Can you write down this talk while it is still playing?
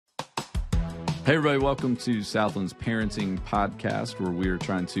Hey, everybody, welcome to Southland's Parenting Podcast, where we are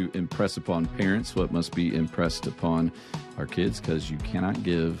trying to impress upon parents what must be impressed upon our kids, because you cannot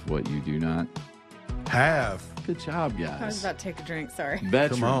give what you do not have. Good job, guys. I was about to take a drink, sorry.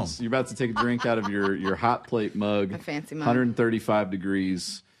 Veterans, Come on. You're about to take a drink out of your hot plate mug. A fancy mug. 135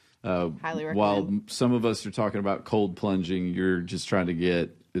 degrees. Highly recommend. While some of us are talking about cold plunging, you're just trying to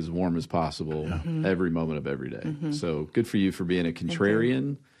get as warm as possible every moment of every day. So good for you for being a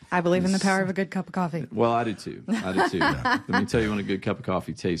contrarian. I believe in the power of a good cup of coffee. Well, I do too. Let me tell you when a good cup of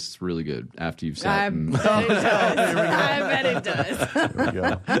coffee tastes really good after you've sat. I bet it does. There we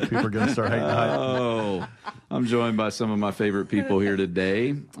go. People are going to start hating the hype. Oh, I'm joined by some of my favorite people here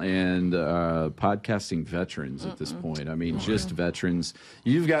today, and podcasting veterans at this point. I mean, just veterans.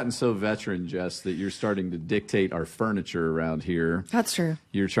 You've gotten so veteran, Jess, that you're starting to dictate our furniture around here. That's true.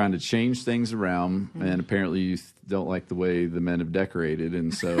 You're trying to change things around, and apparently you don't like the way the men have decorated,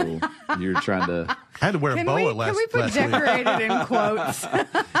 and so you're trying to... I had to wear a boa last Can we put week. decorated in quotes?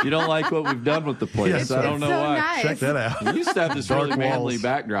 You don't like what we've done with the place. Yes, I don't know so why. nice. Check that out. We used to have this Dark really manly walls.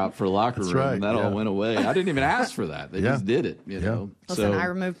 backdrop for a locker room, right, and that all yeah. went away. I didn't even ask for that. They just did it, you know. Listen, So, I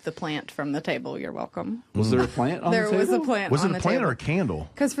removed the plant from the table. You're welcome. was there a plant on There the table? was a plant Was on it a the plant table. or a candle?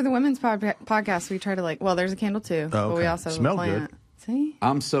 Because for the women's podcast, we try to there's a candle too, but we okay. also have Smelled a plant. good. See?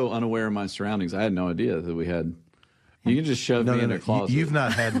 I'm so unaware of my surroundings. I had no idea that we had... You can just shove me in a closet. You've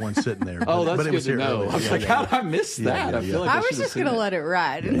not had one sitting there. Oh, but that's it good was to here know. earlier. I was Yeah, like, yeah, how yeah. did I miss that? yeah, I feel yeah. like I was should have just seen going to it. let it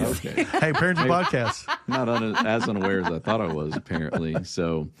ride. Okay. Hey, Parenting Podcast. Not as unaware as I thought I was, apparently.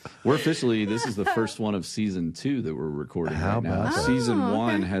 So we're officially, this is the first one of season 2 that we're recording How right now. about that? Season Oh,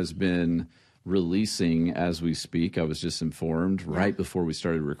 1 okay. has been releasing as we speak. I was just informed right before we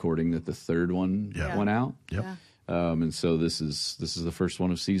started recording that the third one Yeah. went out. Yep. And so this is the first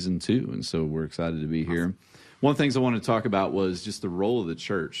one of season 2, and so we're excited to be here. One of the things I wanted to talk about was just the role of the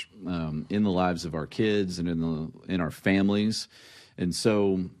church in the lives of our kids and in our families. And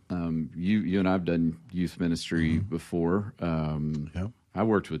so you and I've done youth ministry before. Yep. I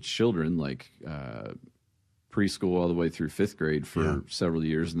worked with children like preschool all the way through 5th grade for several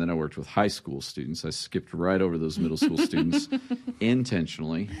years, and then I worked with high school students. I skipped right over those middle school students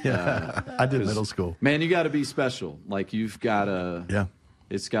intentionally. I did middle school. Man, you got to be special. Like you've got to. Yeah.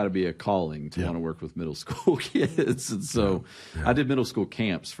 It's got to be a calling to want to work with middle school kids. And so I did middle school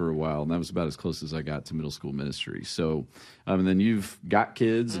camps for a while, and that was about as close as I got to middle school ministry. So, and then you've got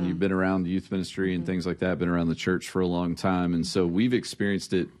kids and you've been around youth ministry and things like that, been around the church for a long time. And so we've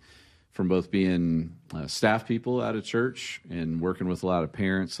experienced it from both being staff people at a church and working with a lot of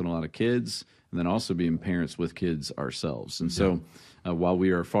parents and a lot of kids, and then also being parents with kids ourselves. And so while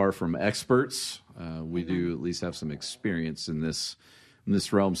we are far from experts, we do at least have some experience in this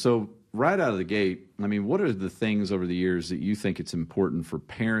realm. So right out of the gate, I mean, what are the things over the years that you think it's important for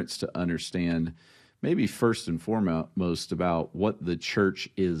parents to understand, maybe first and foremost, about what the church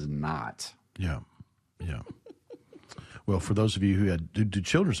is not? Yeah. Yeah. Well, for those of you who do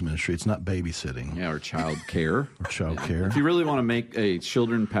children's ministry, it's not babysitting Yeah, or child care. or child care. If you really want to make a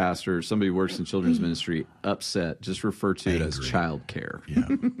children pastor or somebody who works in children's ministry upset, just refer to it as Angry. child care. Yeah.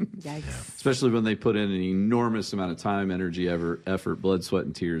 Yikes. Especially when they put in an enormous amount of time, energy, effort, blood, sweat,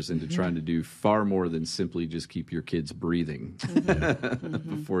 and tears into trying to do far more than simply just keep your kids breathing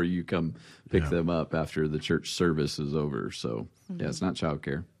before you come pick them up after the church service is over. So, yeah, it's not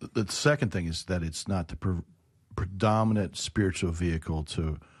childcare. The second thing is that it's not the predominant spiritual vehicle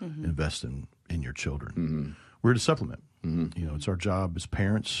to invest in your children. We're to supplement. You know, it's our job as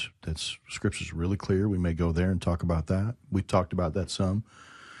parents. That's Scripture's really clear. We may go there and talk about that. We've talked about that some.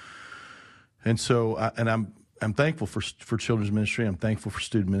 And so, I'm thankful for children's ministry. I'm thankful for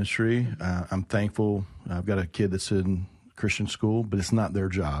student ministry. I'm thankful. I've got a kid that's in Christian school, but it's not their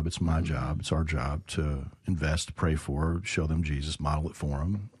job. It's my job. It's our job to invest, to pray for, show them Jesus, model it for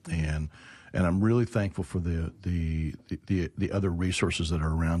them, and I'm really thankful for the other resources that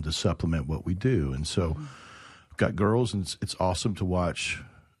are around to supplement what we do. And so, I've got girls, and it's awesome to watch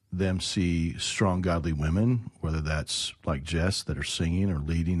them see strong, godly women, whether that's like Jess that are singing or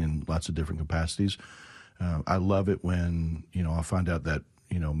leading in lots of different capacities. I love it when, I find out that,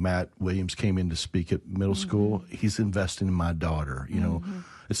 Matt Williams came in to speak at middle school. He's investing in my daughter.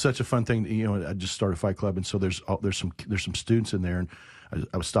 It's such a fun thing. I just started Fight Club, and so there's some students in there, and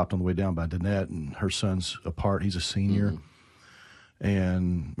I was stopped on the way down by Danette, and her son's a part. He's a senior.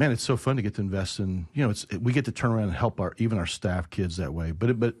 And man, it's so fun to get to invest in. We get to turn around and help even our staff kids that way.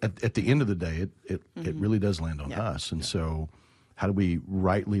 But at the end of the day, it really does land on us. And so, how do we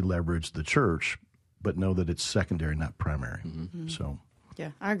rightly leverage the church, but know that it's secondary, not primary? So,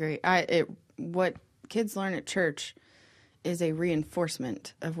 Yeah, I agree. What kids learn at church is a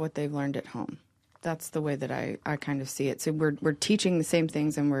reinforcement of what they've learned at home. That's the way that I kind of see it. So we're teaching the same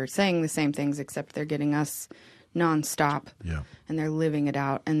things and we're saying the same things, except they're getting us nonstop. Yeah. And they're living it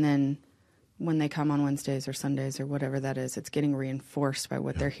out. And then when they come on Wednesdays or Sundays or whatever that is, it's getting reinforced by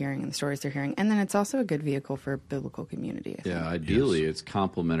what they're hearing and the stories they're hearing. And then it's also a good vehicle for biblical community, I think. Yeah, ideally it's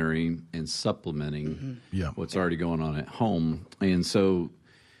complementary and supplementing what's already going on at home. And so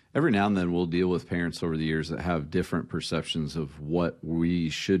every now and then we'll deal with parents over the years that have different perceptions of what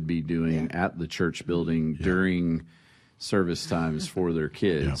we should be doing at the church building during service times for their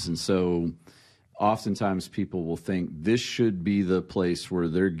kids. And so oftentimes people will think this should be the place where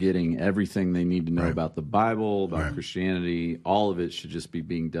they're getting everything they need to know about the Bible, about Christianity. All of it should just be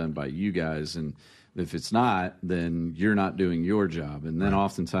being done by you guys. And if it's not, then you're not doing your job. And then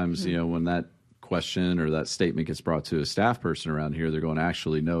oftentimes, you know, when that question or that statement gets brought to a staff person around here, they're going,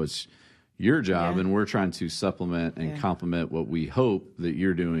 actually, no, it's your job. And we're trying to supplement and complement what we hope that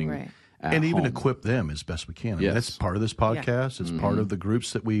you're doing. And even home. equip them as best we can. I mean, that's part of this podcast. It's part of the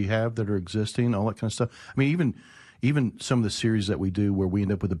groups that we have that are existing, all that kind of stuff. I mean, even some of the series that we do where we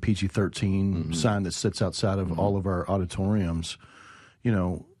end up with a PG-13 sign that sits outside of all of our auditoriums, you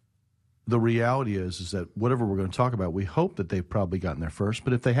know, the reality is that whatever we're going to talk about, we hope that they've probably gotten there first.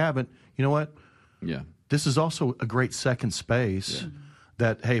 But if they haven't, you know what? Yeah. This is also a great second space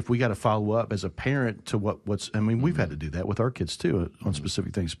that, hey, if we got to follow up as a parent to what's, I mean, we've had to do that with our kids too on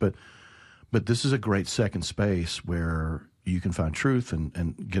specific things. But this is a great second space where you can find truth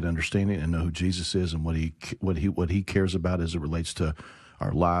and get understanding and know who Jesus is and what he cares about as it relates to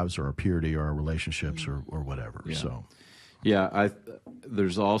our lives or our purity or our relationships or whatever. Yeah. So,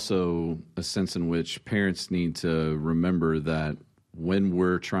 there's also a sense in which parents need to remember that when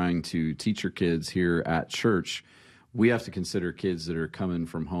we're trying to teach your kids here at church, we have to consider kids that are coming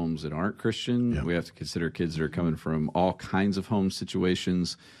from homes that aren't Christian. Yeah. We have to consider kids that are coming from all kinds of home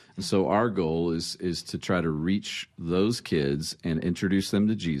situations. And so our goal is to try to reach those kids and introduce them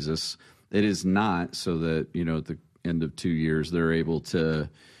to Jesus. It is not so that, you know, at the end of 2 years, they're able to,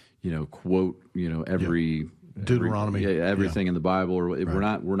 you know, quote, you know, every Deuteronomy, everything in the Bible. Or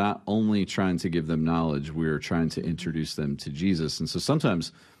we're not only trying to give them knowledge, we're trying to introduce them to Jesus. And so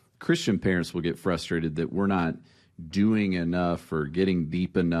sometimes Christian parents will get frustrated that we're not doing enough or getting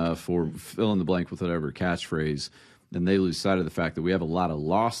deep enough or fill in the blank with whatever catchphrase. Then they lose sight of the fact that we have a lot of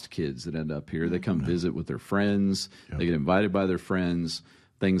lost kids that end up here. They come visit with their friends. They get invited by their friends,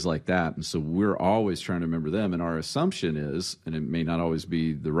 things like that. And so we're always trying to remember them. And our assumption is, and it may not always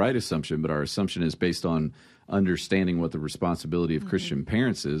be the right assumption, but our assumption is based on understanding what the responsibility of Christian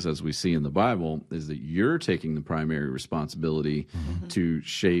parents is, as we see in the Bible, is that you're taking the primary responsibility to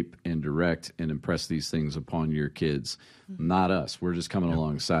shape and direct and impress these things upon your kids, not us. We're just coming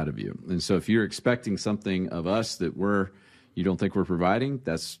alongside of you. And so if you're expecting something of us that you don't think we're providing,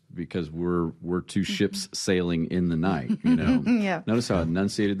 that's because we're two ships sailing in the night, you know. Notice how I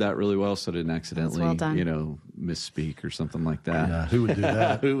enunciated that really well so I didn't accidentally, you know, misspeak or something like that. Yeah, who would do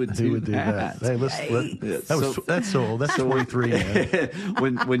that? Who would do that? Hey, that's so old. That's 23,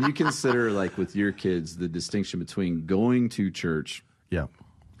 man. when you consider, like, with your kids, the distinction between going to church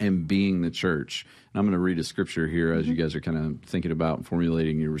and being the church. And I'm going to read a scripture here as you guys are kind of thinking about and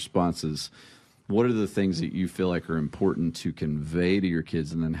formulating your responses. What are the things that you feel like are important to convey to your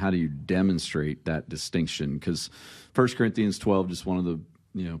kids, and then how do you demonstrate that distinction? Because 1 Corinthians 12, just one of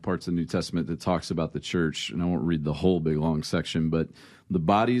the parts of the New Testament that talks about the church, and I won't read the whole big long section, but the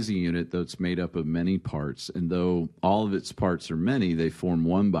body is a unit, though it's made up of many parts, and though all of its parts are many, they form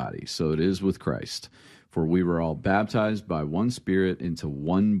one body. So it is with Christ. For we were all baptized by one Spirit into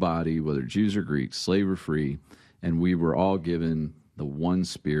one body, whether Jews or Greeks, slave or free, and we were all given the one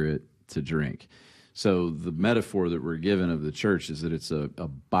Spirit to drink. So the metaphor that we're given of the church is that it's a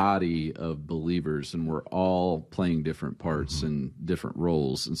body of believers, and we're all playing different parts and different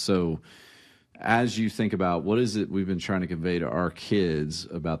roles. And so as you think about what is it we've been trying to convey to our kids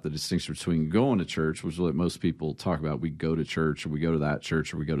about the distinction between going to church, which is what most people talk about, we go to church, or we go to that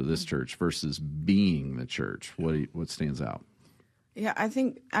church, or we go to this church, versus being the church, what stands out? Yeah,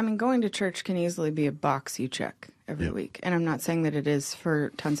 I mean, going to church can easily be a box you check every week. And I'm not saying that it is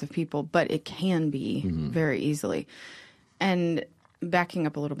for tons of people, but it can be very easily. And backing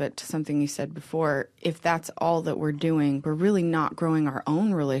up a little bit to something you said before, if that's all that we're doing, we're really not growing our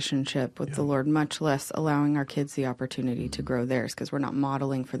own relationship with the Lord, much less allowing our kids the opportunity to grow theirs, because we're not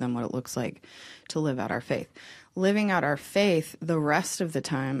modeling for them what it looks like to live out our faith. Living out our faith the rest of the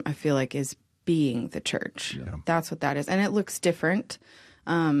time, I feel like, is being the church. That's what that is. And it looks different.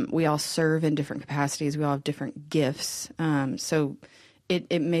 We all serve in different capacities. We all have different gifts. So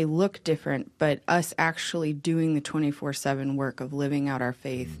it may look different, but us actually doing the 24/7 work of living out our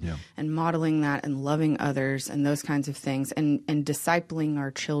faith and modeling that and loving others and those kinds of things and discipling our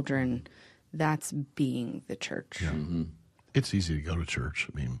children, that's being the church. Yeah. It's easy to go to church.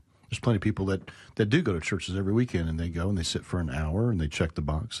 I mean, there's plenty of people that do go to churches every weekend, and they go and they sit for an hour and they check the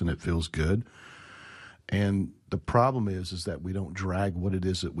box and it feels good. And the problem is that we don't drag whatever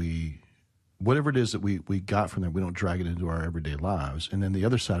it is that we got from there, we don't drag it into our everyday lives. And then the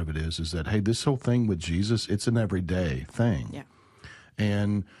other side of it is that, hey, this whole thing with Jesus, it's an everyday thing. Yeah.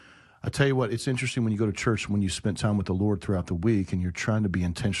 And I tell you what, it's interesting when you go to church, when you spend time with the Lord throughout the week and you're trying to be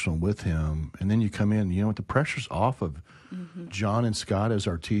intentional with him, and then you come in, you know what, the pressure's off of John and Scott as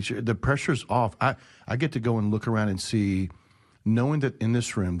our teacher. The pressure's off. I get to go and look around and see, knowing that in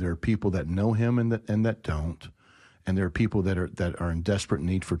this room there are people that know him and that don't, and there are people that are in desperate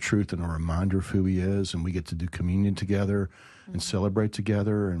need for truth and a reminder of who he is, and we get to do communion together and celebrate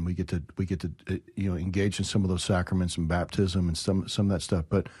together, and we get to engage in some of those sacraments and baptism and some of that stuff.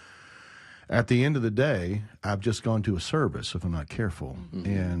 But at the end of the day, I've just gone to a service if I'm not careful.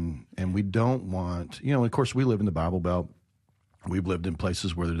 And we don't want, of course, we live in the Bible Belt. We've lived in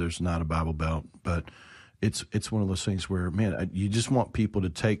places where there's not a Bible Belt, but it's one of those things where, man, you just want people to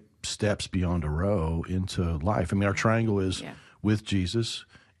take steps beyond a row into life. I mean, our triangle is with Jesus,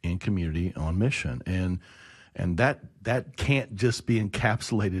 in community, on mission. And that can't just be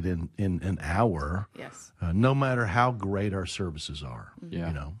encapsulated in an hour, no matter how great our services are,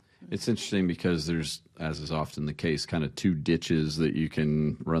 It's interesting because there's, as is often the case, kind of two ditches that you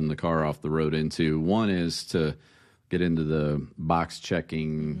can run the car off the road into. One is to get into the box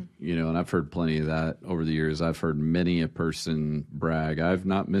checking, and I've heard plenty of that over the years. I've heard many a person brag, I've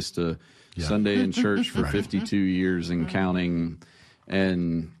not missed a Sunday in church for 52 years and counting,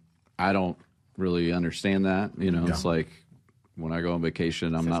 and I don't really understand that. It's like, when I go on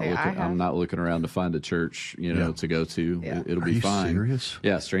vacation, I'm not looking around to find a church, to go to. It'll be fine. Are you serious?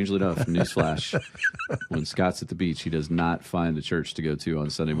 Yeah, strangely enough, newsflash, when Scott's at the beach, he does not find a church to go to on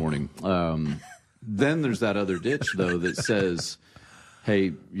Sunday morning. Then there's that other ditch, though, that says,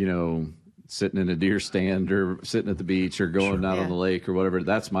 hey, sitting in a deer stand or sitting at the beach or going out on the lake or whatever,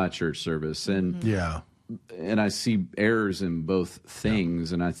 that's my church service. And and I see errors in both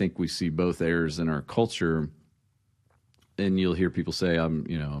things, and I think we see both errors in our culture. And you'll hear people say,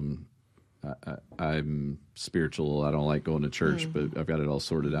 I'm spiritual. I don't like going to church, but I've got it all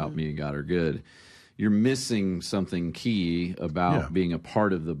sorted out. Me and God are good. You're missing something key about being a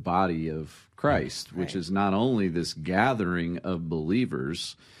part of the body of Christ, which is not only this gathering of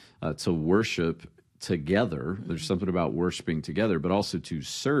believers to worship together. There's something about worshiping together, but also to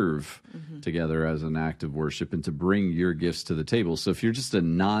serve together as an act of worship and to bring your gifts to the table. So if you're just a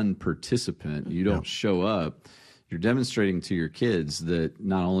non-participant, you don't show up, you're demonstrating to your kids that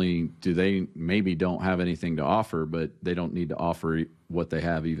not only do they maybe don't have anything to offer, but they don't need to offer what they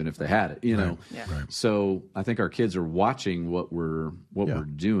have, even if they had it, know? So I think our kids are watching what we're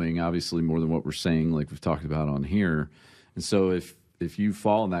doing, obviously more than what we're saying, like we've talked about on here. And so if you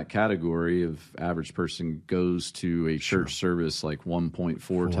fall in that category of average person goes to a church service like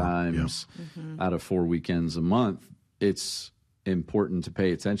 1.4 times out of 4 weekends a month, it's important to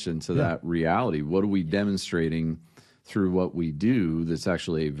pay attention to that reality. What are we demonstrating through what we do that's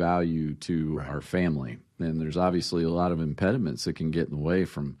actually a value to our family? And there's obviously a lot of impediments that can get in the way,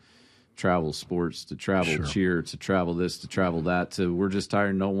 from travel sports to travel cheer to travel this to travel that to we're just tired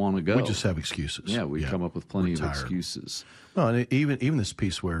and don't want to go. We just have excuses. Yeah, we come up with plenty of excuses. No, and even this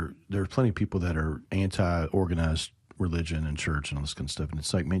piece where there are plenty of people that are anti-organized religion and church and all this kind of stuff. And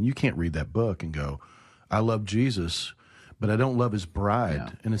it's like, man, you can't read that book and go, I love Jesus, but I don't love his bride. Yeah.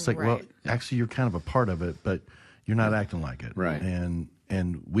 And it's like, well, actually, you're kind of a part of it, but you're not acting like it. Right.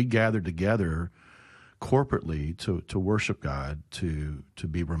 And we gather together corporately to worship God, to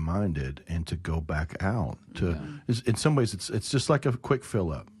be reminded, and to go back out. In some ways, it's just like a quick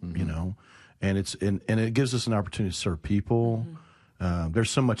fill up, and it gives us an opportunity to serve people. There's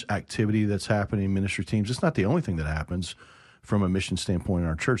so much activity that's happening in ministry teams. It's not the only thing that happens from a mission standpoint in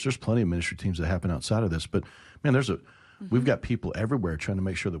our church. There's plenty of ministry teams that happen outside of this, but man, we've got people everywhere trying to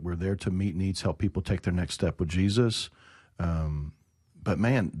make sure that we're there to meet needs, help people take their next step with Jesus. But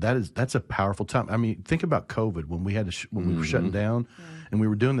man, that's a powerful time. I mean, think about COVID when we had to when we were shutting down, and we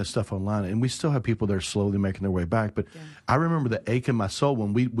were doing this stuff online, and we still have people that are slowly making their way back. But I remember the ache in my soul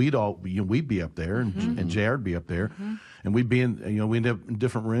when we'd be up there, and JR would be up there, and we'd be in we'd have in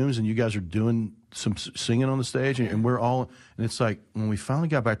different rooms, and you guys are doing some singing on the stage, and we're all, and it's like when we finally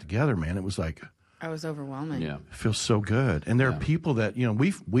got back together, man, it was like, I was overwhelming. Yeah, it feels so good. And there are people that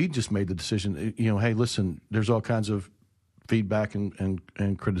we just made the decision. Hey, listen, there's all kinds of feedback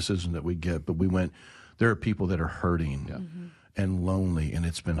and criticism that we get, but there are people that are hurting and lonely, and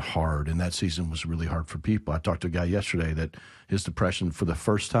it's been hard. And that season was really hard for people. I talked to a guy yesterday that his depression for the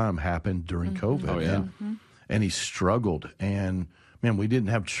first time happened during COVID. Oh, yeah. And he struggled. And man, we didn't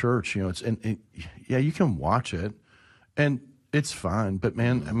have church, yeah, you can watch it and it's fine. But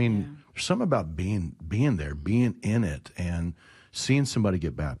man, I mean, there's something about being there, being in it, and seeing somebody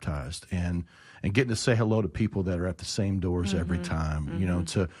get baptized and getting to say hello to people that are at the same doors every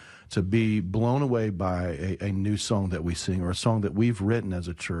time, to be blown away by a new song that we sing or a song that we've written as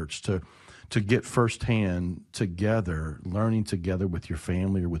a church, to get firsthand together, learning together with your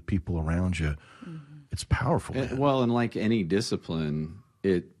family or with people around you. It's powerful. And like any discipline,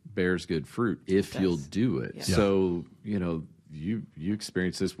 it bears good fruit if you'll do it. Yeah. So, you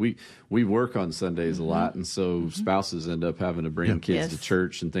experience this. We work on Sundays a lot, and so spouses end up having to bring kids to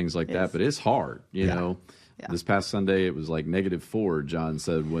church and things like that. But it's hard, you know. Yeah. This past Sunday, it was like -4, John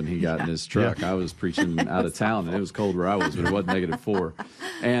said, when he got in his truck. I was preaching out of town, and it was cold where I was, but it wasn't -4.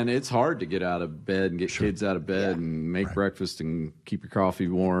 And it's hard to get out of bed and get kids out of bed and make breakfast and keep your coffee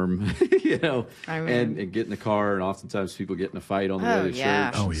warm, and get in the car. And oftentimes people get in a fight on the way to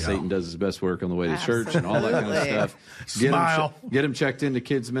church. Oh, yeah. Satan does his best work on the way to church and all that kind of stuff. Smile. Get them checked into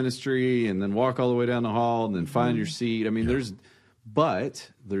kids ministry, and then walk all the way down the hall, and then find your seat. I mean, there's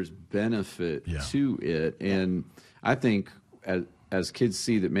benefit to it. And I think as kids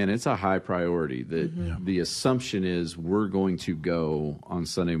see that, man, it's a high priority, that the assumption is we're going to go on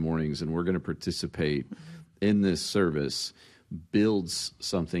Sunday mornings and we're going to participate in this service, builds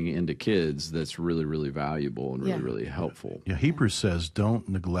something into kids that's really, really valuable and really, really helpful. Yeah, Hebrews says don't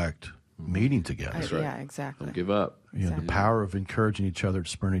neglect meeting together. Yeah, exactly. Don't give up. The power of encouraging each other,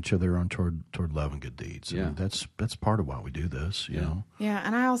 spurring each other on toward love and good deeds. I mean, that's part of why we do this, you know. Yeah,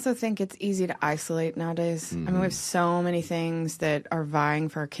 and I also think it's easy to isolate nowadays. I mean, we have so many things that are vying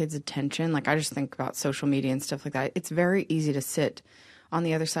for our kids' attention. Like, I just think about social media and stuff like that. It's very easy to sit on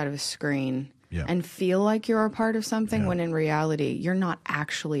the other side of a screen and feel like you're a part of something when in reality you're not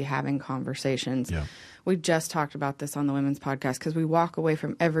actually having conversations. Yeah. We just talked about this on the women's podcast because we walk away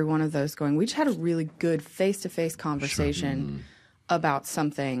from every one of those going, we just had a really good face-to-face conversation about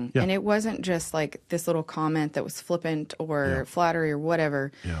something. Yeah. And it wasn't just like this little comment that was flippant or flattery or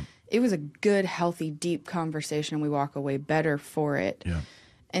whatever. Yeah. It was a good, healthy, deep conversation, and we walk away better for it. Yeah.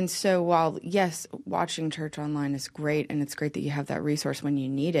 And so while, yes, watching church online is great, and it's great that you have that resource when you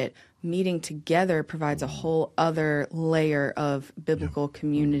need it, meeting together provides a whole other layer of biblical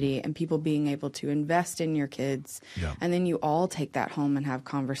community and people being able to invest in your kids. Yeah. And then you all take that home and have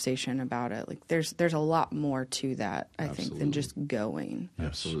conversation about it. Like there's a lot more to that, I think, than just going.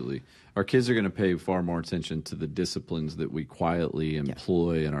 Absolutely. Our kids are going to pay far more attention to the disciplines that we quietly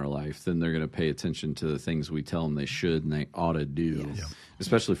employ in our life than they're going to pay attention to the things we tell them they should and they ought to do,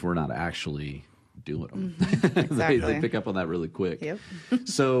 especially if we're not actually doing them. Exactly. they pick up on that really quick. Yep.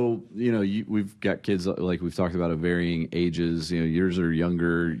 So, we've got kids, like we've talked about, of varying ages. Yours are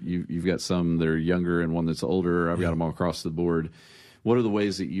younger. You've got some that are younger and one that's older. I've got them all across the board. What are the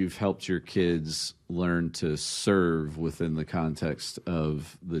ways that you've helped your kids learn to serve within the context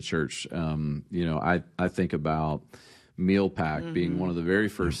of the church? I think about Meal Pack being one of the very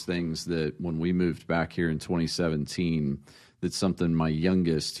first things that when we moved back here in 2017, that's something my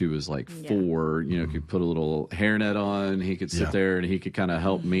youngest, who was like 4, could put a little hairnet on. He could sit there and he could kind of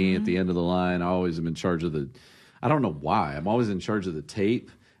help me at the end of the line. I always am in charge of I don't know why. I'm always in charge of the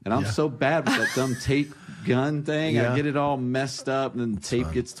tape. And I'm so bad with that dumb tape gun thing. I get it all messed up, and then the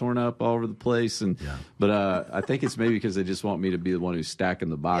tape gets torn up all over the place. But I think it's maybe because they just want me to be the one who's stacking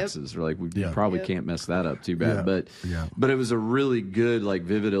the boxes. Or like, we probably can't mess that up too bad. But it was a really good, like,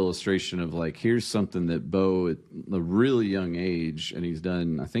 vivid illustration of like, here's something that Bo at a really young age, and he's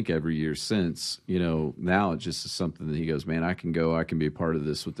done, I think, every year since. Now it just is something that he goes, man, I can be a part of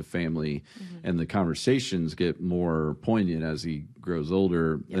this with the family, and the conversations get more poignant as he grows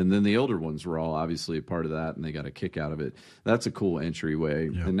older. And then the older ones were all obviously a part of that, and they got a kick out of it. That's a cool entryway.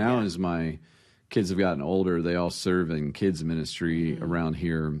 And now as my kids have gotten older, they all serve in kids ministry around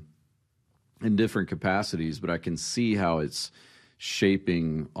here in different capacities, but I can see how it's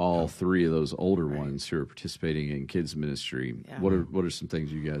shaping all 3 of those older ones who are participating in kids ministry. What are some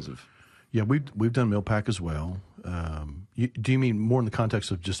things you guys have? Yeah, we've done Meal Pack as well. Do you mean more in the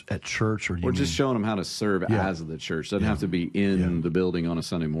context of just at church, or do you just showing them how to serve as the church? Doesn't have to be in the building on a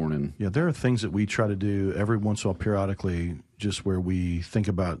Sunday morning. Yeah, there are things that we try to do every once in a while, periodically, just where we think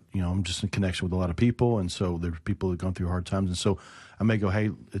about, I'm just in connection with a lot of people, and so there's people that have gone through hard times, and so I may go,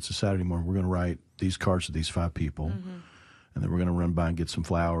 hey, it's a Saturday morning, we're going to write these cards to these 5 people, and then we're going to run by and get some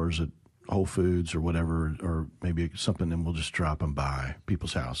flowers at Whole Foods or whatever, or maybe something, and we'll just drop them by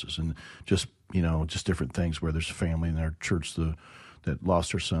people's houses, and just just different things where there's a family in our church that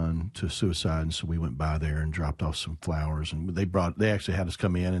lost her son to suicide, and so we went by there and dropped off some flowers, and they actually had us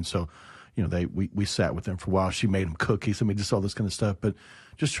come in, and so we sat with them for a while. She made them cookies. I mean, just all this kind of stuff, but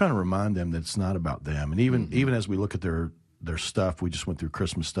just trying to remind them that it's not about them. And even as we look at their stuff, we just went through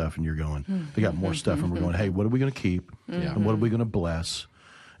Christmas stuff, and you're going, they got more stuff, and we're going, hey, what are we going to keep, and what are we going to bless?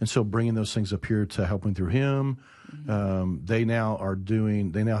 And so bringing those things up here to help him through him. They now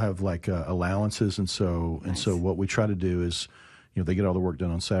have like allowances, and so what we try to do is, they get all the work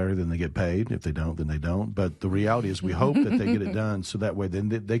done on Saturday, then they get paid. If they don't, then they don't. But the reality is, we hope that they get it done, so that way then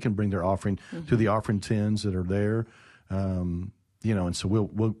they can bring their offering to the offering tins that are there. And so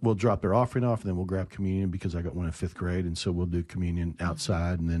we'll drop their offering off, and then we'll grab communion, because I got one in 5th grade, and so we'll do communion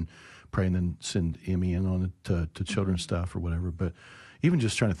outside, and then pray, and then send Emmy in on it to children's stuff or whatever. But even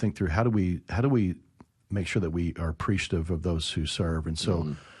just trying to think through how do we make sure that we are appreciative of those who serve. And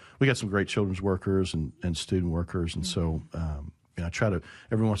so we got some great children's workers and student workers, and so I try to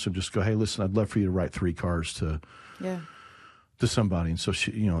every once in a while just go, hey, listen, I'd love for you to write 3 cards to somebody. And so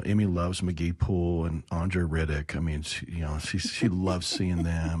she, Emmy loves McGee Poole and Andre Riddick. I mean, she loves seeing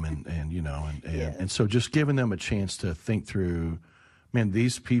them, and so just giving them a chance to think through, man,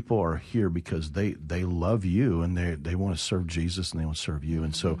 these people are here because they love you, and they want to serve Jesus, and they want to serve you.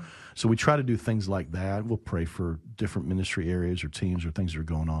 And so we try to do things like that. We'll pray for different ministry areas or teams or things that are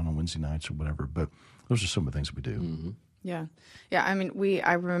going on Wednesday nights or whatever. But those are some of the things we do. Mm-hmm. Yeah. I mean,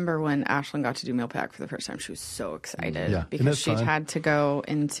 I remember when Ashlyn got to do Meal Pack for the first time, she was so excited because she'd had to go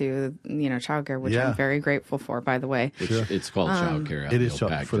into, childcare, which I'm very grateful for, by the way. It's called childcare. It is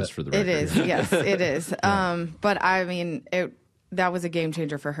Meal Pack, just for the record. It is. Yes, it is. But I mean, that was a game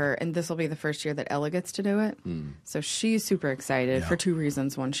changer for her. And this will be the first year that Ella gets to do it. So she's super excited for 2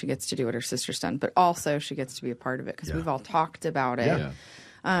 reasons. One, she gets to do what her sister's done, but also she gets to be a part of it because we've all talked about it.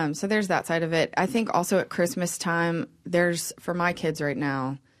 Yeah. So there's that side of it. I think also at Christmas time, for my kids right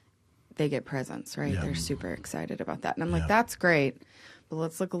now, they get presents, right? Yeah. They're super excited about that. And I'm like, that's great, but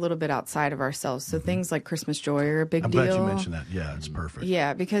let's look a little bit outside of ourselves. So things like Christmas Joy are a big deal. I'm glad you mentioned that. Yeah, it's perfect.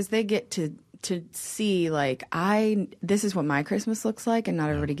 Yeah, because they get to see, like, this is what my Christmas looks like, and not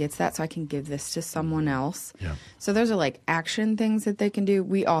everybody gets that, so I can give this to someone else. Yeah. So those are like action things that they can do.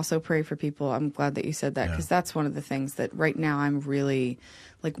 We also pray for people. I'm glad that you said that, because that's one of the things that right now I'm really,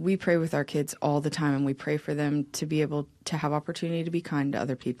 like, we pray with our kids all the time, and we pray for them to be able to have opportunity to be kind to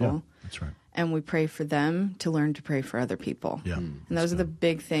other people. Yeah, that's right. And we pray for them to learn to pray for other people. Yeah. And those are the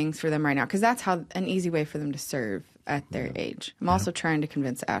big things for them right now, because that's an easy way for them to serve at their age. I'm also trying to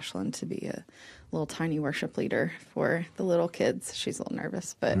convince Ashlyn to be a little tiny worship leader for the little kids. She's a little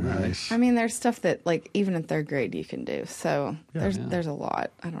nervous, but I mean, there's stuff that, like, even in 3rd grade you can do. So there's a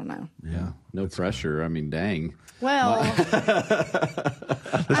lot. I don't know. Yeah. No pressure. I mean, dang. Well, Does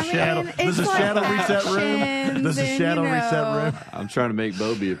a shadow reach that room? Does the shadow reach that room? I'm trying to make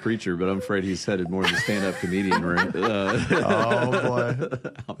Bo be a preacher, but I'm afraid he's headed more to the stand-up comedian room. Oh, boy.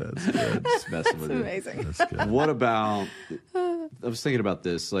 That's good. Just messing with you. Amazing. That's good. What about, I was thinking about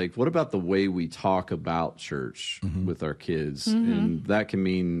this, like, what about the way we talk about church with our kids? And that can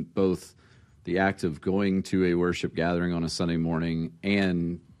mean both the act of going to a worship gathering on a Sunday morning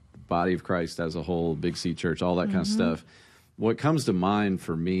and body of Christ as a whole, Big C Church, all that kind of stuff. What comes to mind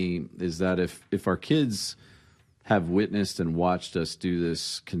for me is that if our kids have witnessed and watched us do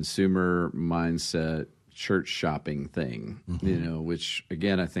this consumer mindset church shopping thing, which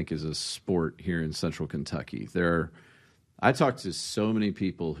again I think is a sport here in Central Kentucky. I talk to so many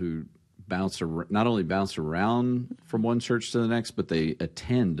people who not only bounce around from one church to the next, but they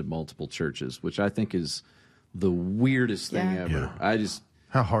attend multiple churches, which I think is the weirdest thing ever. Yeah.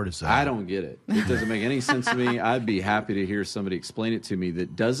 How hard is that? I don't get it. It doesn't make any sense to me. I'd be happy to hear somebody explain it to me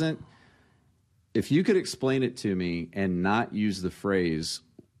that doesn't. If you could explain it to me and not use the phrase,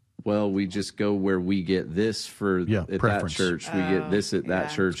 well, we just go where we get this at preference. That church, we get this at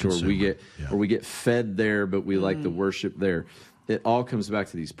that church, or we get fed there, but we like the worship there. It all comes back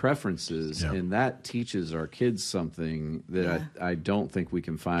to these preferences, and that teaches our kids something that I don't think we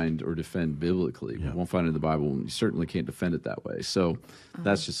can find or defend biblically. We won't find it in the Bible, and you certainly can't defend it that way. So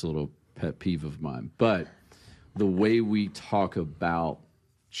that's just a little pet peeve of mine. But the way we talk about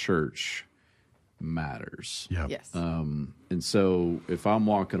church matters. Yeah. Yes. And so if I'm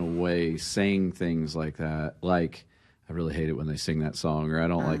walking away saying things like that, like, I really hate it when they sing that song, or I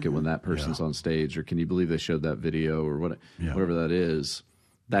don't like it when that person's on stage, or can you believe they showed that video, or whatever that is,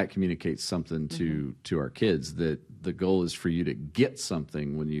 that communicates something to our kids, that the goal is for you to get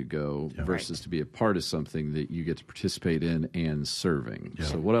something when you go versus to be a part of something that you get to participate in and serving.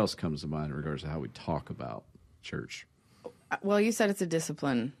 So what else comes to mind in regards to how we talk about church? Well, you said it's a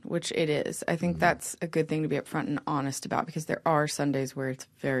discipline, which it is. I think that's a good thing to be upfront and honest about, because there are Sundays where it's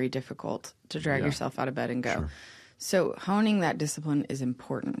very difficult to drag yourself out of bed and go. Sure. So honing that discipline is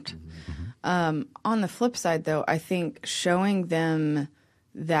important. On the flip side, though, I think showing them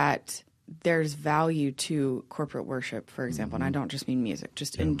that there's value to corporate worship, for example, and I don't just mean music,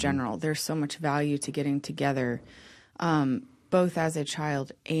 just in general. There's so much value to getting together, both as a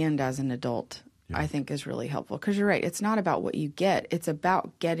child and as an adult. I think is really helpful, because you're right. It's not about what you get. It's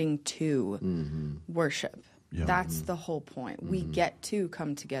about getting to worship. That's the whole point. We get to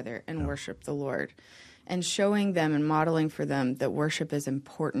come together and worship the Lord, and showing them and modeling for them that worship is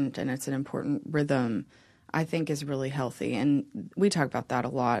important and it's an important rhythm, I think is really healthy. And we talk about that a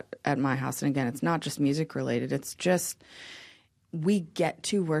lot at my house. And again, it's not just music related. It's just we get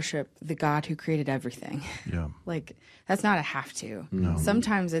to worship the God who created everything. Like, that's not a have to. No.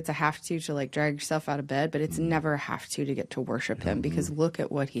 Sometimes it's a have to like drag yourself out of bed, but it's never a have to get to worship him, because look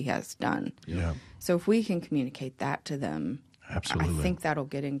at what he has done. So if we can communicate that to them, absolutely, I think that'll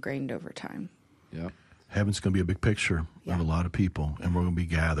get ingrained over time. Heaven's going to be a big picture of a lot of people, and we're going to be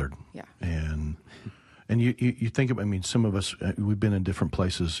gathered. And you think of, I mean, some of us, we've been in different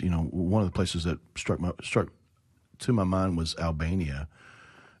places. You know, one of the places that struck to my mind was Albania,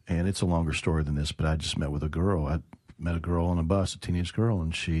 and it's a longer story than this, but I just met with a girl. I met a girl on a bus, a teenage girl,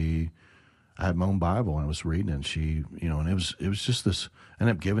 and I had my own Bible, and I was reading it, and she, you know, and it was just this, I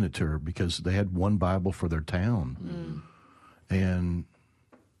ended up giving it to her because they had one Bible for their town. And,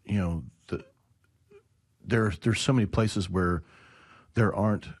 you know, there's so many places where there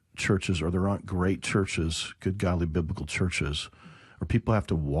aren't churches, or there aren't great churches, good, godly, biblical churches, or people have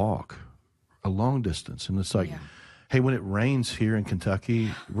to walk a long distance. And it's like, hey, when it rains here in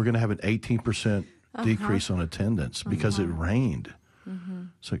Kentucky, we're going to have an 18% decrease on attendance because it rained.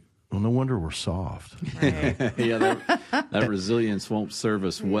 It's like, well, no wonder we're soft. Right. That resilience won't serve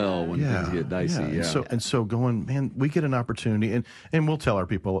us well when things get dicey. And so going, man, we get an opportunity, and we'll tell our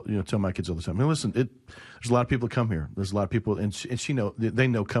people, you know, tell my kids all the time, I mean, listen, there's a lot of people that come here. There's a lot of people, and they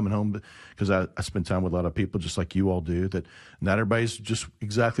know coming home, because I spend time with a lot of people just like you all do, that not everybody's just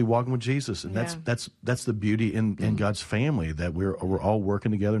exactly walking with Jesus. And that's the beauty in God's family, that we're all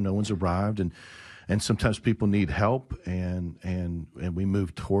working together. No one's arrived, and sometimes people need help, and we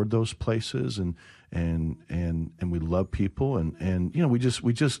move toward those places, and we love people, and you know, we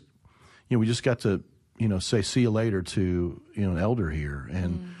just got to, you know, say see you later to, you know, an elder here,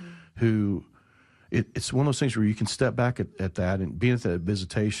 and who it's one of those things where you can step back at that and being at that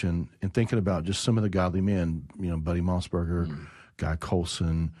visitation and thinking about just some of the godly men, you know, Buddy Mossberger, Guy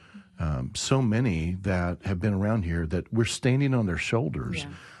Colson, so many that have been around here that we're standing on their shoulders.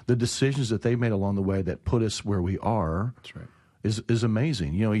 The decisions that they made along the way that put us where we are is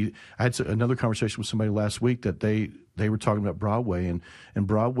amazing. You know, I had another conversation with somebody last week that they were talking about Broadway and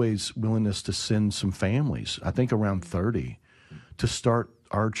Broadway's willingness to send some families, I think around 30, to start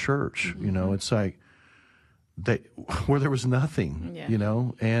our church. You know, it's like where there was nothing, you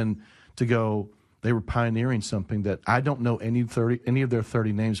know, and to go, they were pioneering something that I don't know any of their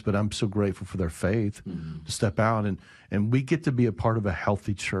 30 names, but I'm so grateful for their faith to step out, and we get to be a part of a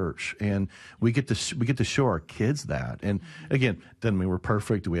healthy church, and we get to show our kids that. And again, doesn't mean we're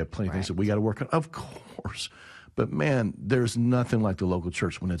perfect. We have plenty of things that we got to work on, of course. But man, there's nothing like the local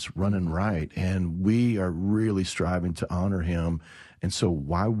church when it's running right, and we are really striving to honor him. And so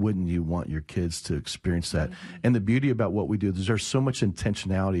why wouldn't you want your kids to experience that? And the beauty about what we do is there's so much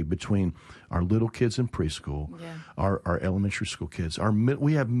intentionality between our little kids in preschool, our elementary school kids,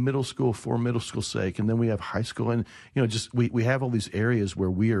 we have middle school for middle school's sake, and then we have high school, and you know, just we have all these areas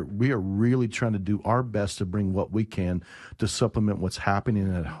where we are really trying to do our best to bring what we can to supplement what's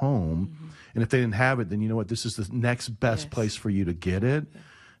happening at home. And if they didn't have it, then you know what? This is the next best place for you to get it.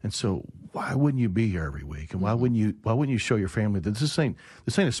 And so why wouldn't you be here every week? And why wouldn't you show your family that this ain't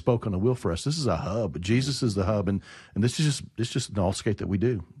a spoke on a wheel for us? This is a hub. Jesus is the hub, and this is just an all skate that we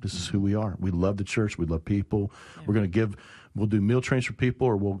do. This is who we are. We love the church. We love people. We'll do meal trains for people,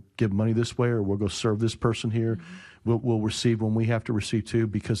 or we'll give money this way, or we'll go serve this person here. We'll receive when we have to receive too,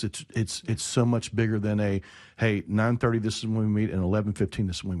 because it's so much bigger than hey, 9:30 this is when we meet, and 11:15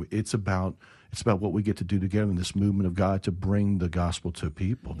 this is when we meet. It's about what we get to do together in this movement of God to bring the gospel to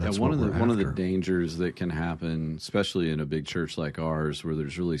people. That's one of the dangers that can happen, especially in a big church like ours, where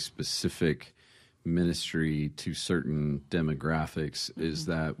there's really specific ministry to certain demographics, is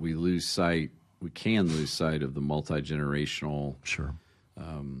that we can lose sight of the multi-generational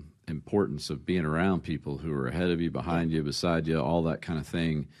importance of being around people who are ahead of you, behind you, beside you, all that kind of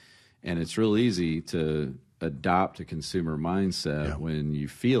thing. And it's real easy to adopt a consumer mindset when you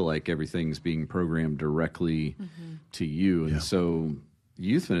feel like everything's being programmed directly to you. And so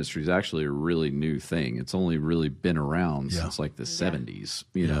youth ministry is actually a really new thing. It's only really been around since like the 70s,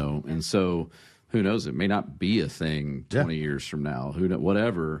 you know. And so who knows, it may not be a thing 20 years from now,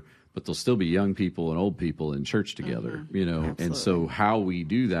 whatever, but there'll still be young people and old people in church together, you know. Absolutely. And so how we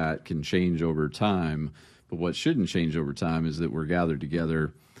do that can change over time. But what shouldn't change over time is that we're gathered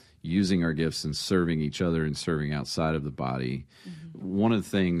together using our gifts and serving each other and serving outside of the body. One of the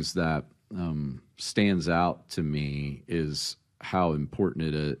things that stands out to me is how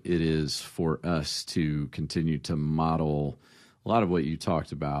important it is for us to continue to model a lot of what you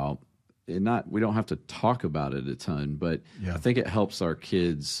talked about. And we don't have to talk about it a ton, but I think it helps our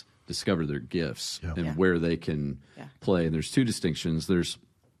kids discover their gifts and where they can play. And there's two distinctions. There's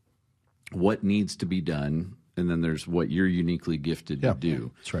what needs to be done, and then there's what you're uniquely gifted to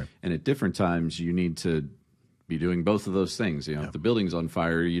do. That's right. And at different times, you need to be doing both of those things. You know, if the building's on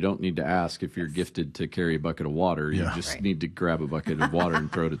fire, you don't need to ask if you're gifted to carry a bucket of water. You just need to grab a bucket of water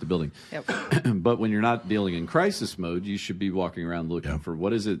and throw it at the building. But when you're not dealing in crisis mode, you should be walking around looking for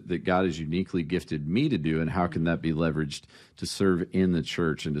what is it that God has uniquely gifted me to do, and how can that be leveraged to serve in the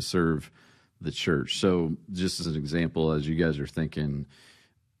church and to serve the church. So just as an example, as you guys are thinking,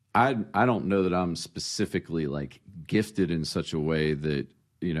 I don't know that I'm specifically like gifted in such a way that,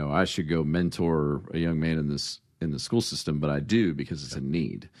 you know, I should go mentor a young man in the school system, but I do because it's a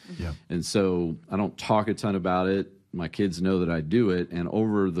need. And so I don't talk a ton about it. My kids know that I do it. And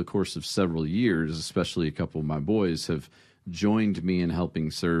over the course of several years, especially a couple of my boys have joined me in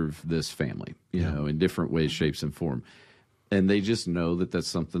helping serve this family, you know, in different ways, shapes, and form. And they just know that that's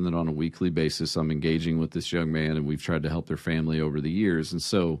something that on a weekly basis I'm engaging with this young man, and we've tried to help their family over the years. And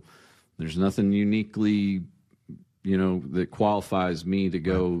so there's nothing uniquely, you know, that qualifies me to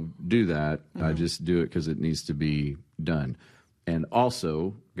go do that. I just do it because it needs to be done. And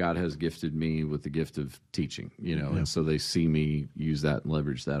also, God has gifted me with the gift of teaching, you know, and so they see me use that and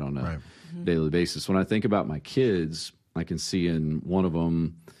leverage that on a daily basis. When I think about my kids, I can see in one of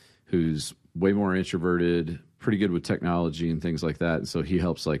them who's way more introverted, pretty good with technology and things like that. And so he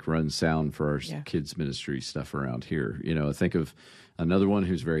helps like run sound for our kids ministry stuff around here. You know, I think of another one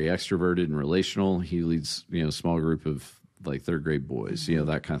who's very extroverted and relational. He leads, you know, a small group of like third grade boys, you know,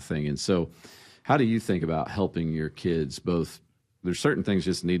 that kind of thing. And so how do you think about helping your kids both? There's certain things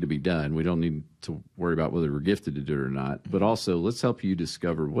just need to be done. We don't need to worry about whether we're gifted to do it or not. But also, let's help you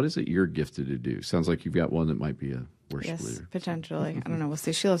discover what is it you're gifted to do. Sounds like you've got one that might be a worship leader. Potentially. I don't know. We'll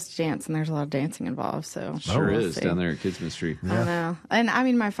see. She loves to dance, and there's a lot of dancing involved. So sure is down there at kids ministry. I know. And I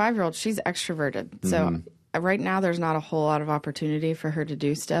mean, my 5-year-old, she's extroverted. So right now, there's not a whole lot of opportunity for her to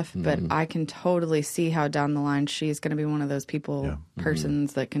do stuff. But I can totally see how down the line she's going to be one of those people,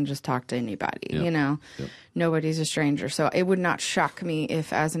 persons that can just talk to anybody. You know, nobody's a stranger. So it would not shock me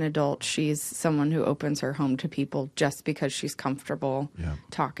if, as an adult, she's someone who opens her home to people just because she's comfortable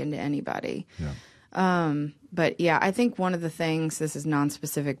talking to anybody. But yeah, I think one of the things, this is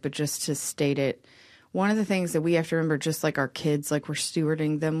non-specific, but just to state it, one of the things that we have to remember, just like our kids, like we're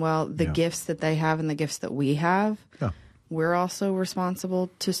stewarding them well, the gifts that they have and the gifts that we have, we're also responsible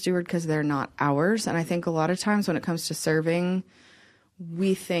to steward because they're not ours. And I think a lot of times when it comes to serving,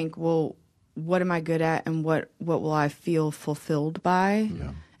 we think, well, what am I good at and what will I feel fulfilled by?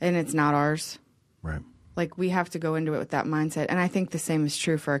 And it's not ours. Right. Like, we have to go into it with that mindset. And I think the same is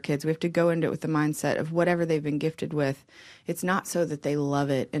true for our kids. We have to go into it with the mindset of whatever they've been gifted with. It's not so that they love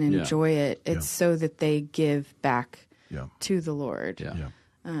it and enjoy it. It's so that they give back to the Lord.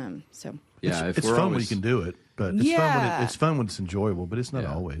 So it's fun when you can do it, but it's fun when it's enjoyable, but it's not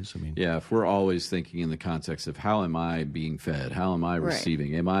always. I mean, if we're always thinking in the context of how am I being fed? How am I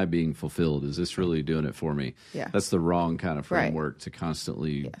receiving? Am I being fulfilled? Is this really doing it for me? That's the wrong kind of framework to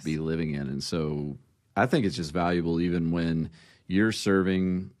constantly be living in. And so I think it's just valuable even when you're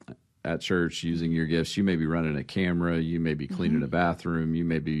serving at church using your gifts. You may be running a camera, you may be cleaning a bathroom, you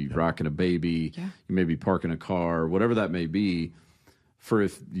may be rocking a baby, you may be parking a car, whatever that may be. For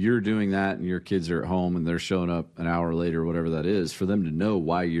if you're doing that and your kids are at home and they're showing up an hour later, whatever that is, for them to know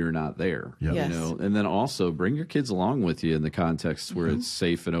why you're not there. You know, and then also bring your kids along with you in the context where it's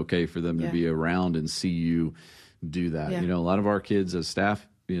safe and okay for them to be around and see you do that. You know, a lot of our kids as staff,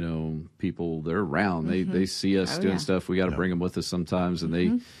 you know, people, they're around. They see us doing stuff. We got to bring them with us sometimes, and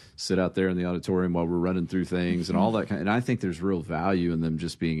they sit out there in the auditorium while we're running through things and all that kind. And I think there's real value in them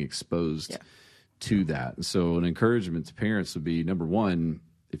just being exposed to that. And so an encouragement to parents would be, number one,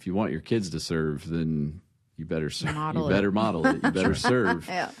 if you want your kids to serve, then you better serve, Model you better it. model it, you better serve.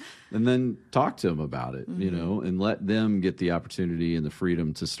 Yeah. And then talk to them about it, and let them get the opportunity and the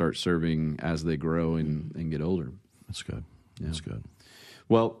freedom to start serving as they grow and get older. That's good. That's good.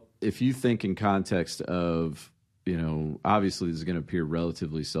 Well, if you think in context of, obviously this is going to appear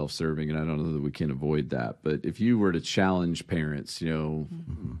relatively self-serving, and I don't know that we can avoid that. But if you were to challenge parents,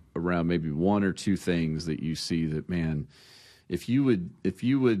 around maybe one or two things that you see that, man, if you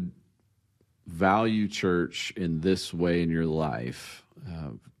would value church in this way in your life,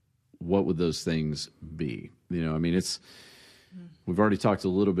 what would those things be? We've already talked a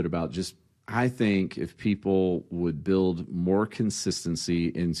little bit about just, I think if people would build more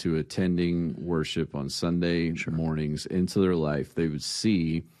consistency into attending worship on Sunday mornings into their life, they would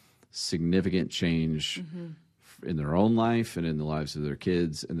see significant change in their own life and in the lives of their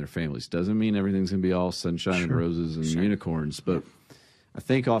kids and their families. Doesn't mean everything's going to be all sunshine and roses and unicorns, but I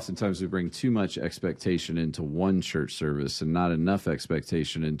think oftentimes we bring too much expectation into one church service and not enough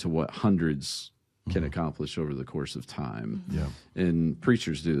expectation into what hundreds can accomplish over the course of time. Yeah. And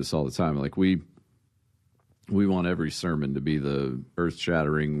preachers do this all the time. Like we want every sermon to be the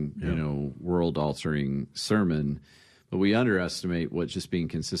earth-shattering, world-altering sermon, but we underestimate what just being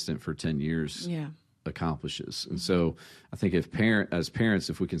consistent for 10 years accomplishes. And so I think as parents,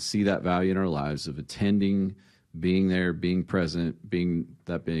 if we can see that value in our lives of attending, being there, being present, being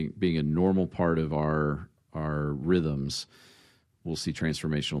a normal part of our rhythms, we'll see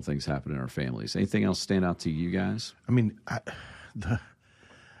transformational things happen in our families. Anything else stand out to you guys? I mean,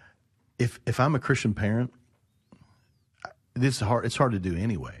 if I'm a Christian parent, this is hard. It's hard to do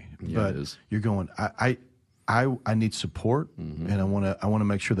anyway. Yeah, but it is. You're going. I need support, and I want to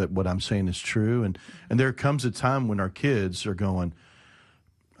make sure that what I'm saying is true. And there comes a time when our kids are going,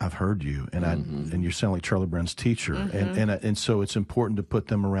 I've heard you, and and you sound like Charlie Brown's teacher, and so it's important to put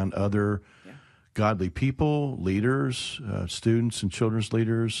them around other godly people, leaders, students and children's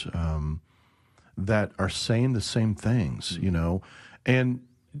leaders that are saying the same things, And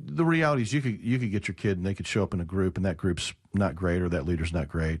the reality is you could get your kid and they could show up in a group and that group's not great or that leader's not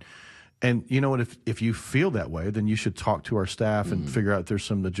great. And you know what, if you feel that way, then you should talk to our staff and figure out if there's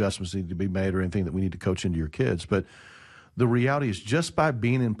some adjustments that need to be made or anything that we need to coach into your kids. But the reality is just by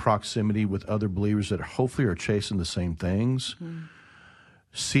being in proximity with other believers that hopefully are chasing the same things,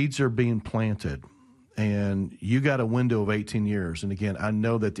 seeds are being planted, and you got a window of 18 years. And again, I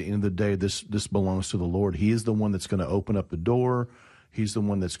know that at the end of the day, this belongs to the Lord. He is the one that's going to open up the door. He's the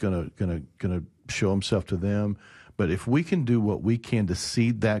one that's going to show himself to them. But if we can do what we can to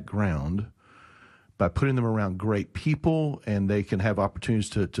seed that ground by putting them around great people, and they can have opportunities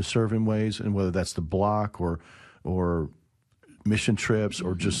to serve in ways, and whether that's the block or mission trips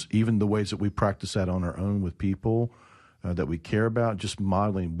or just even the ways that we practice that on our own with people that we care about, just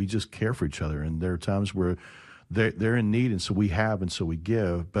modeling, we just care for each other. And there are times where they're in need, and so we have, and so we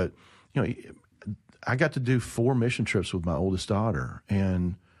give. But, I got to do 4 mission trips with my oldest daughter,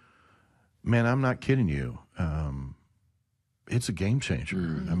 and man, I'm not kidding you. It's a game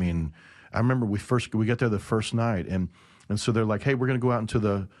changer. I mean, I remember we got there the first night, and so they're like, hey, we're going to go out into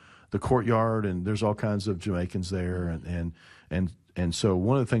the courtyard, and there's all kinds of Jamaicans there, and so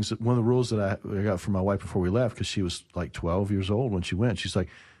one of the rules that I got from my wife before we left, because she was like 12 years old when she went, she's like,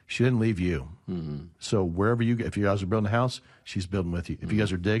 she didn't leave you. So wherever if you guys are building a house, she's building with you. If you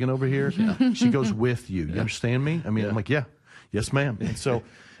guys are digging over here, she goes with you. You understand me? I mean, I'm like, yes, ma'am.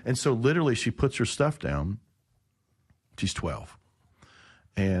 And so literally she puts her stuff down. She's 12.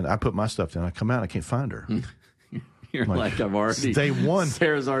 And I put my stuff down. I come out, I can't find her. You're like I've already. Day one.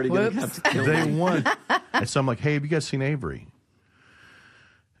 Sarah's already going to have to kill me. Day one. And so I'm like, hey, have you guys seen Avery?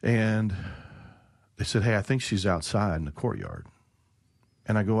 And they said, hey, I think she's outside in the courtyard.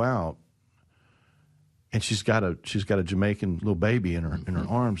 And I go out, and she's got a Jamaican little baby in her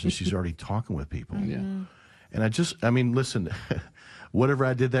arms, and she's already talking with people. Yeah. And listen, whatever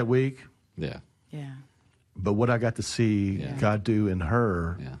I did that week. Yeah. Yeah. But what I got to see God do in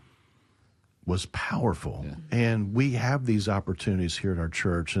her was powerful. Yeah. And we have these opportunities here at our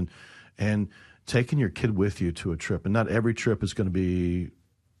church, and taking your kid with you to a trip, and not every trip is going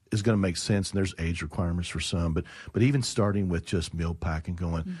to make sense, and there's age requirements for some, but even starting with just meal pack and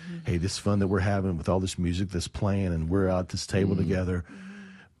going, hey, this fun that we're having with all this music that's playing, and we're at this table together,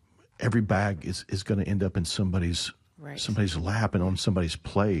 every bag is going to end up in somebody's lap and on somebody's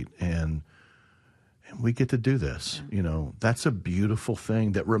plate, and we get to do this. That's a beautiful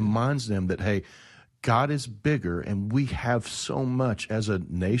thing that reminds them that, hey, God is bigger, and we have so much as a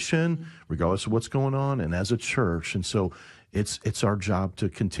nation, regardless of what's going on, and as a church. And so it's our job to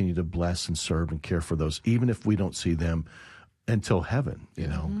continue to bless and serve and care for those, even if we don't see them until heaven. You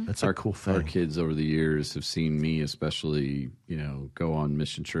know, that's a cool thing. Our kids over the years have seen me, especially, go on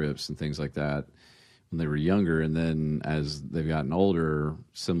mission trips and things like that when they were younger, and then as they've gotten older,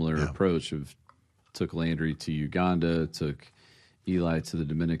 similar approach of took Landry to Uganda, took Eli to the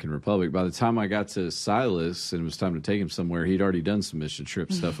Dominican Republic. By the time I got to Silas and it was time to take him somewhere, he'd already done some mission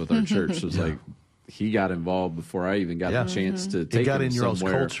trip stuff with our church. So it was like he got involved before I even got the chance to take him somewhere. He got in your all's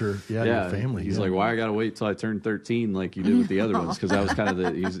culture, your family. He's like, why I got to wait till I turn 13 like you did with the other ones? Because that was kind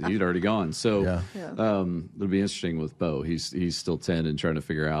of he'd already gone. So it'll be interesting with Bo. He's still 10 and trying to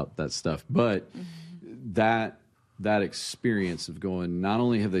figure out that stuff. But that experience of going, not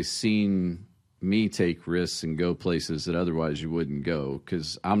only have they seen me take risks and go places that otherwise you wouldn't go,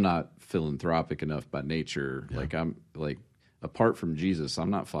 because I'm not philanthropic enough by nature. Like I'm like, apart from Jesus, I'm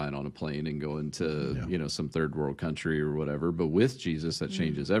not flying on a plane and going to some third world country or whatever. But with Jesus, that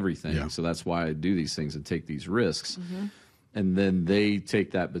changes everything. So that's why I do these things and take these risks. And then they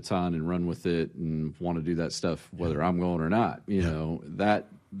take that baton and run with it and want to do that stuff whether I'm going or not. You know,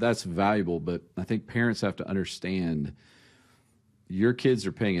 that's valuable. But I think parents have to understand your kids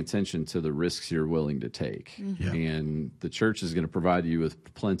are paying attention to the risks you're willing to take. And the church is going to provide you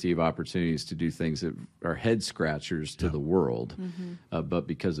with plenty of opportunities to do things that are head scratchers to the world. But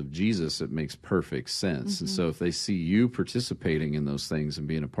because of Jesus, it makes perfect sense. And so if they see you participating in those things and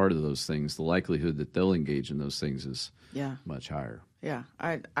being a part of those things, the likelihood that they'll engage in those things is much higher. Yeah,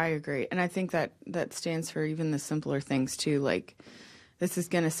 I agree. And I think that stands for even the simpler things too. Like, this is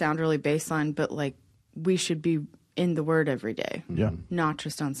going to sound really baseline, but like, we should be in the Word every day, not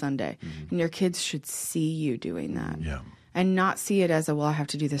just on Sunday. And your kids should see you doing that, and not see it as well, I have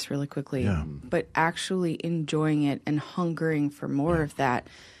to do this really quickly, but actually enjoying it and hungering for more of that,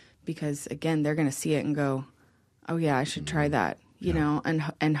 because again, they're going to see it and go, oh yeah, I should try that, you know,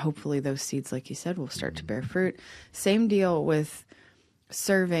 and hopefully those seeds, like you said, will start to bear fruit. Same deal with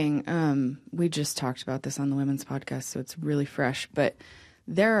serving. We just talked about this on the women's podcast, so it's really fresh, but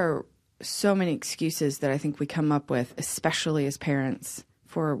there are so many excuses that I think we come up with, especially as parents,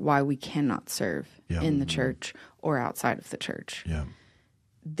 for why we cannot serve in the church or outside of the church.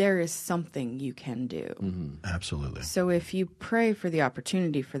 There is something you can do. Absolutely. So if you pray for the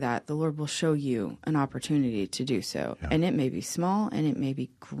opportunity for that, the Lord will show you an opportunity to do so. And it may be small and it may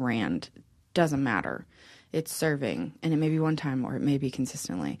be grand. Doesn't matter. It's serving, and it may be one time or it may be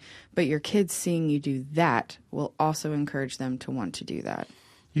consistently. But your kids seeing you do that will also encourage them to want to do that.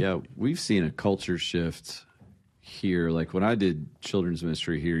 Yeah, we've seen a culture shift here. Like when I did children's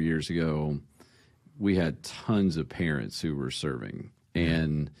ministry here years ago, we had tons of parents who were serving.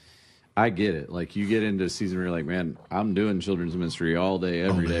 And I get it. Like you get into a season where you're like, man, I'm doing children's ministry all day,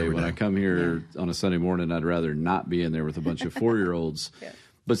 every day. When I come here on a Sunday morning, I'd rather not be in there with a bunch of 4-year-olds.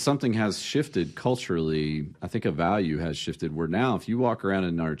 But something has shifted culturally. I think a value has shifted where now if you walk around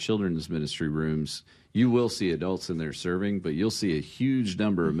in our children's ministry rooms, you will see adults in there serving, but you'll see a huge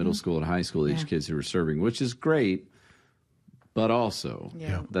number of middle school and high school age kids who are serving, which is great. But also,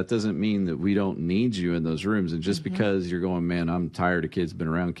 that doesn't mean that we don't need you in those rooms. And just because you're going, man, I'm tired of kids, been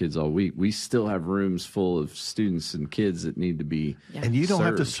around kids all week, we still have rooms full of students and kids that need to be And you don't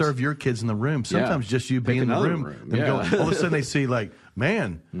have to serve your kids in the room. Sometimes just you being in the room. Go, all of a sudden they see like,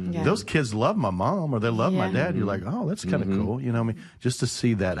 man, those kids love my mom or they love my dad. You're like, oh, that's kind of cool. You know what I mean? Just to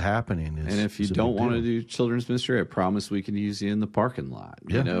see that happening is. And if you don't want to do children's ministry, I promise we can use you in the parking lot.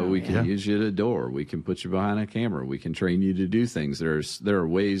 You know, we can use you at a door. We can put you behind a camera. We can train you to do things. There are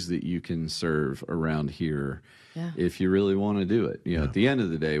ways that you can serve around here if you really want to do it. You know, at the end of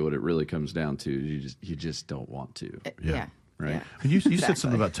the day, what it really comes down to is you just don't want to. Right. And you said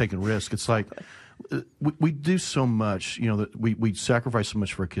something about taking risk. It's like we do so much, you know, that we sacrifice so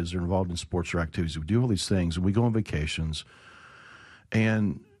much for our kids. They're involved in sports or activities. We do all these things, and we go on vacations.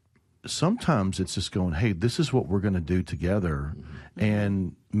 And sometimes it's just going, hey, this is what we're going to do together.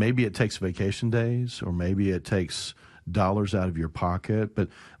 And maybe it takes vacation days, or maybe it takes dollars out of your pocket. But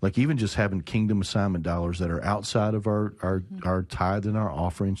like even just having kingdom assignment dollars that are outside of our tithe and our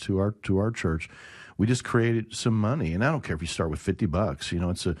offerings to our church, we just created some money. And I don't care if you start with $50. You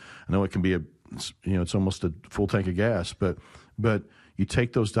know, I know it can be it's almost a full tank of gas, but you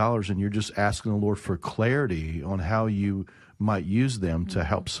take those dollars and you're just asking the Lord for clarity on how you might use them to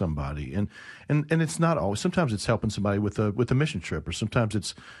help somebody. And it's not always. Sometimes it's helping somebody with a mission trip, or sometimes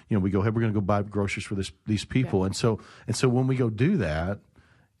it's, you know, we go, hey, we're going to go buy groceries for these people. And so when we go do that,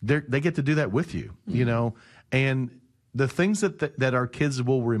 they get to do that with you, you know, and the things that our kids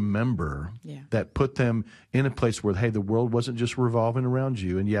will remember that put them in a place where, hey, the world wasn't just revolving around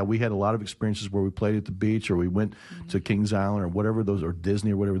you. And we had a lot of experiences where we played at the beach or we went to Kings Island or whatever those, or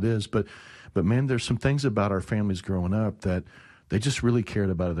Disney or whatever it is. But man, there's some things about our families growing up that they just really cared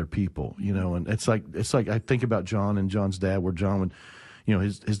about other people, and it's like I think about John and John's dad, where John would,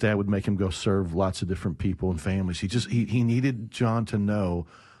 his dad would make him go serve lots of different people and families. He needed John to know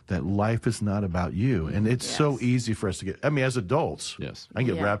that life is not about you. And it's so easy for us to get, as adults, I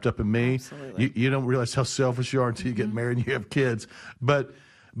get wrapped up in me. You don't realize how selfish you are until you get married and you have kids. But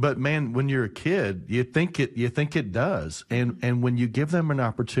man, when you're a kid, you think it does. And when you give them an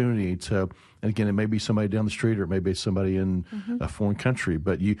opportunity to, and again, it may be somebody down the street or it may be somebody in a foreign country,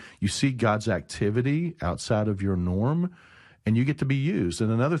 but you see God's activity outside of your norm and you get to be used.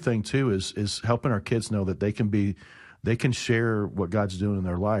 And another thing too is helping our kids know that they can share what God's doing in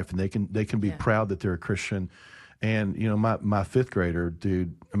their life, and they can be proud that they're a Christian. And my fifth grader,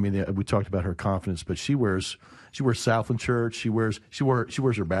 dude, we talked about her confidence, but she wears Southland Church. She wears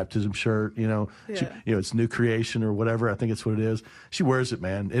her baptism shirt. It's New Creation or whatever. I think it's what it is. She wears it,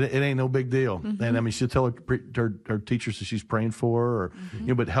 man. It ain't no big deal. And she'll tell her teachers that she's praying for, or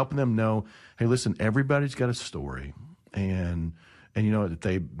but helping them know, hey, listen, everybody's got a story, and if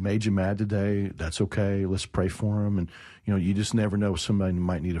they made you mad today, that's okay. Let's pray for them. And, you just never know, somebody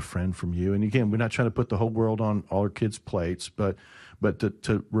might need a friend from you. And again, we're not trying to put the whole world on all our kids' plates, but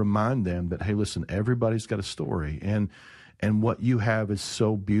to remind them that, hey, listen, everybody's got a story. And what you have is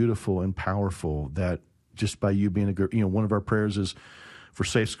so beautiful and powerful that just by you being one of our prayers is for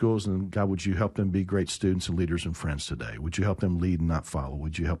safe schools. And God, would you help them be great students and leaders and friends today? Would you help them lead and not follow?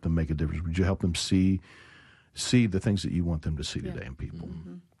 Would you help them make a difference? Would you help them see the things that you want them to see today in people?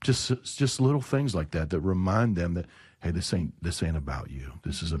 Just little things like that remind them that, hey, this ain't about you.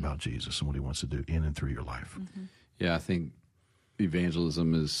 This is about Jesus and what he wants to do in and through your life. Yeah, I think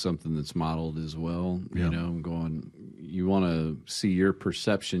evangelism is something that's modeled as well. You want to see your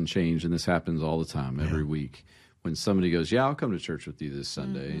perception change, and this happens all the time, every week. When somebody goes, I'll come to church with you this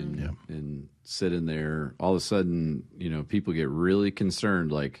Sunday, and sit in there, all of a sudden, people get really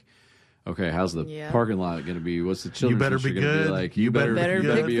concerned, like, okay, how's the parking lot going to be? What's the children's You better be good. Be like? You better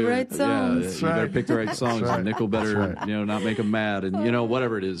pick the right songs. You better pick the right songs. And Nickel better, not make them mad. And,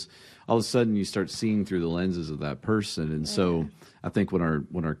 whatever it is, all of a sudden you start seeing through the lenses of that person. And so I think when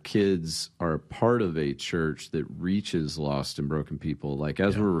our kids are a part of a church that reaches lost and broken people, like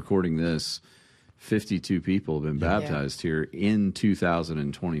as we're recording this, 52 people have been baptized here in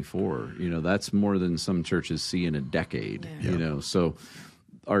 2024. That's more than some churches see in a decade, so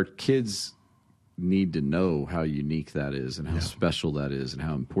our kids need to know how unique that is and how special that is and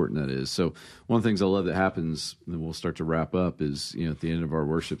how important that is. So one of the things I love that happens, and we'll start to wrap up, is, at the end of our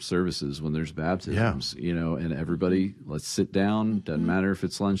worship services when there's baptisms, and everybody, let's sit down. Doesn't matter if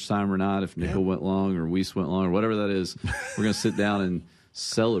it's lunchtime or not, if Nickel went long or Weiss went long or whatever that is, we're going to sit down and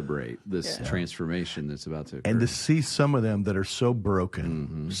celebrate this transformation that's about to occur. And to see some of them that are so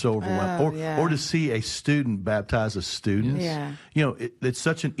broken, so overwhelmed, or to see a student baptize a student. It's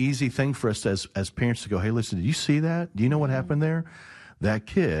such an easy thing for us as parents to go, hey, listen, did you see that? Do you know what happened there? That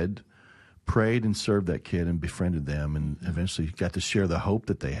kid prayed and served that kid and befriended them, and eventually got to share the hope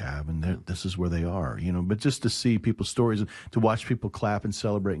that they have, and this is where they are. But just to see people's stories and to watch people clap and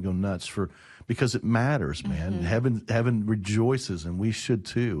celebrate and go nuts because it matters, man. Heaven rejoices, and we should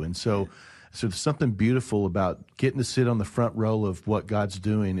too. And so there's something beautiful about getting to sit on the front row of what God's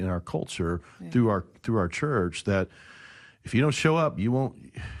doing in our culture through our church, that if you don't show up, you won't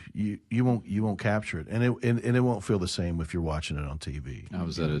capture it, and it won't feel the same if you're watching it on TV. I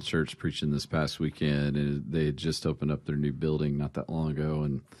was at a church preaching this past weekend, and they had just opened up their new building not that long ago,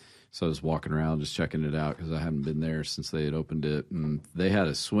 and so I was walking around just checking it out because I hadn't been there since they had opened it. And they had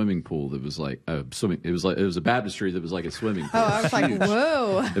a swimming pool that was like swimming. It was a baptistry that was like a swimming pool. Oh, I was like,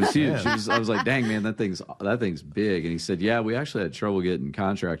 whoa! It was huge. I was like, dang, man, that thing's big. And he said, yeah, we actually had trouble getting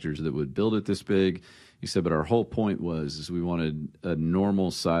contractors that would build it this big. He said, but our whole point is we wanted a normal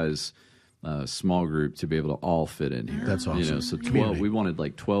size small group to be able to all fit in here. That's awesome. So 12. We wanted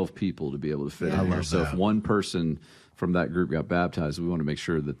like 12 people to be able to fit in here. So if one person from that group got baptized, we want to make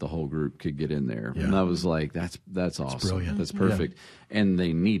sure that the whole group could get in there. And I was like, that's awesome. Brilliant. That's perfect. And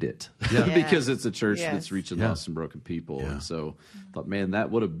they need it because it's a church that's reaching lost and broken people. And so I thought, man,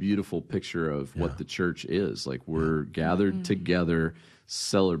 what a beautiful picture of what the church is. Like we're gathered together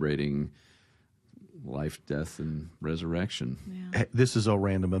celebrating life, death, and resurrection. Hey, this is all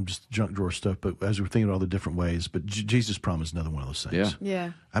random. I'm just junk drawer stuff, but as we're thinking of all the different ways, but Jesus promised another one of those things.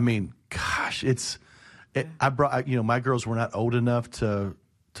 Yeah. Gosh, I brought, my girls were not old enough to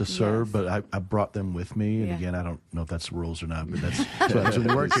to serve, Yes. but I brought them with me. And Yeah. again, I don't know if that's the rules or not, but that's what happens when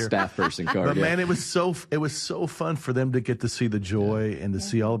you work here. Staff person card. But yeah. man, it was so fun for them to get to see the joy and to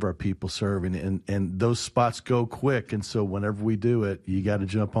see all of our people serve, and those spots go quick, and so whenever we do it, you got to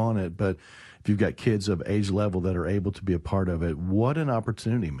jump on it. But if you've got kids of age level that are able to be a part of it, what an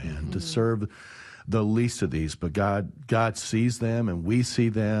opportunity, man, to serve the least of these. But God sees them, and we see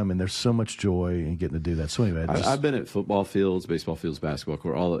them, and there's so much joy in getting to do that. So anyway, I've been at football fields, baseball fields, basketball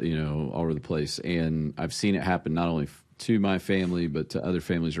court, all over the place, and I've seen it happen not only to my family but to other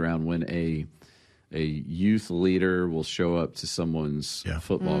families around when a youth leader will show up to someone's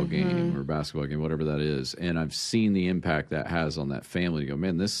football game or basketball game, whatever that is, and I've seen the impact that has on that family. To go,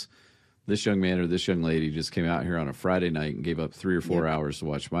 man, this young man or this young lady just came out here on a Friday night and gave up 3 or 4 hours to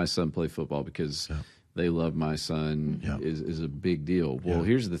watch my son play football because they love my son is a big deal. Well,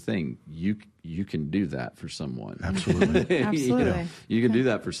 here's the thing. You can do that for someone. Absolutely. Absolutely. You can do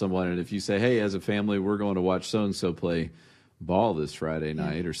that for someone. And if you say, hey, as a family, we're going to watch so-and-so play ball this Friday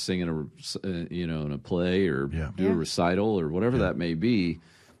night or sing in a play or do a recital or whatever that may be,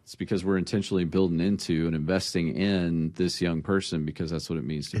 it's because we're intentionally building into and investing in this young person because that's what it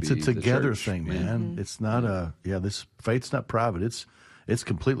means to be It's a together the church. thing, man. It's not this faith's not private. It's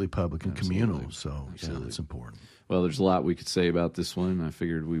completely public and communal. So it's important. Well, there's a lot we could say about this one. I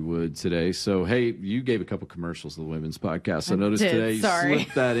figured we would today. So, hey, you gave a couple commercials to the Women's Podcast. I noticed today you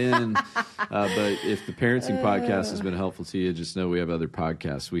slipped that in. But if the Parenting Podcast has been helpful to you, just know we have other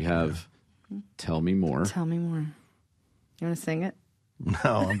podcasts. We have Tell Me More. Tell me more. You want to sing it?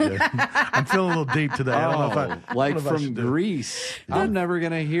 No, I'm good. I'm feeling a little deep today. I don't know if I like I don't know if I from should do it. Greece. I'm never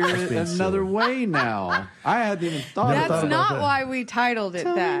going to hear it being another silly. way now. I hadn't even thought Never about That's thought it. about not that. why we titled it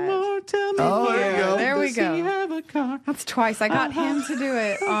that. Tell me Oh, more. there you go. There we Does he go. have a car? That's twice. I got him to do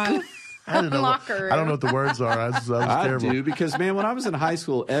it on I don't know. Locker room. I don't know what the words are. I was I terrible. do because, man, when I was in high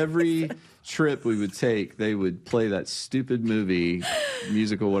school, every trip we would take, they would play that stupid movie,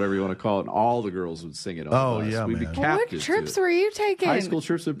 musical, whatever you want to call it, and all the girls would sing it on Oh, the bus. yeah, We'd be man. What captive trips to it. were you taking? High school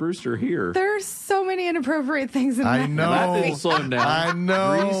trips with Brewster here. There's so many inappropriate things in I that. know. That didn't slow him down. I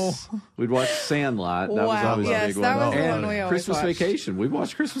know. Grease, we'd watch Sandlot. That was Wow, always yes, a big that one. was the and one we always Christmas watched. Vacation. We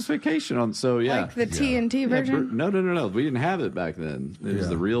watched Christmas Vacation on. So yeah, Like the TNT version? No. We didn't have it back then. It was Yeah.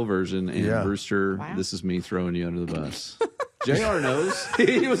 the real version. And Yeah. Brewster, Wow. this is me throwing you under the bus. JR knows.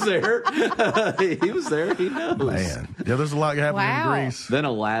 He was there. He was there. He knows. Man, there's a lot happening Wow. in Greece. Then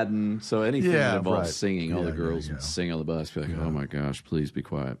Aladdin. So anything Yeah, that involves right. singing, all the Yeah, girls yeah. would sing on the bus. Be like, oh my gosh, please be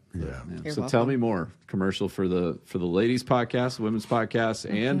quiet. Yeah. You're So welcome. tell me more. Commercial for the ladies podcast, the women's podcast,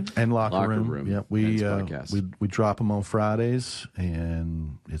 and Locker room. Yeah, men's podcast. we drop them on Fridays,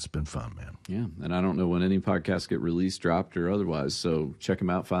 and it's been fun, man. Yeah, and I don't know when any podcasts get released, dropped, or otherwise. So check them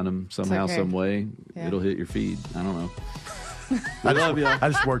out, find them somehow, okay. some way. Yeah. It'll hit your feed. I don't know. We love y'all. I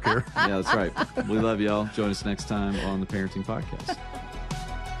just work here. Yeah, that's right. We love y'all. Join us next time on the Parenting Podcast.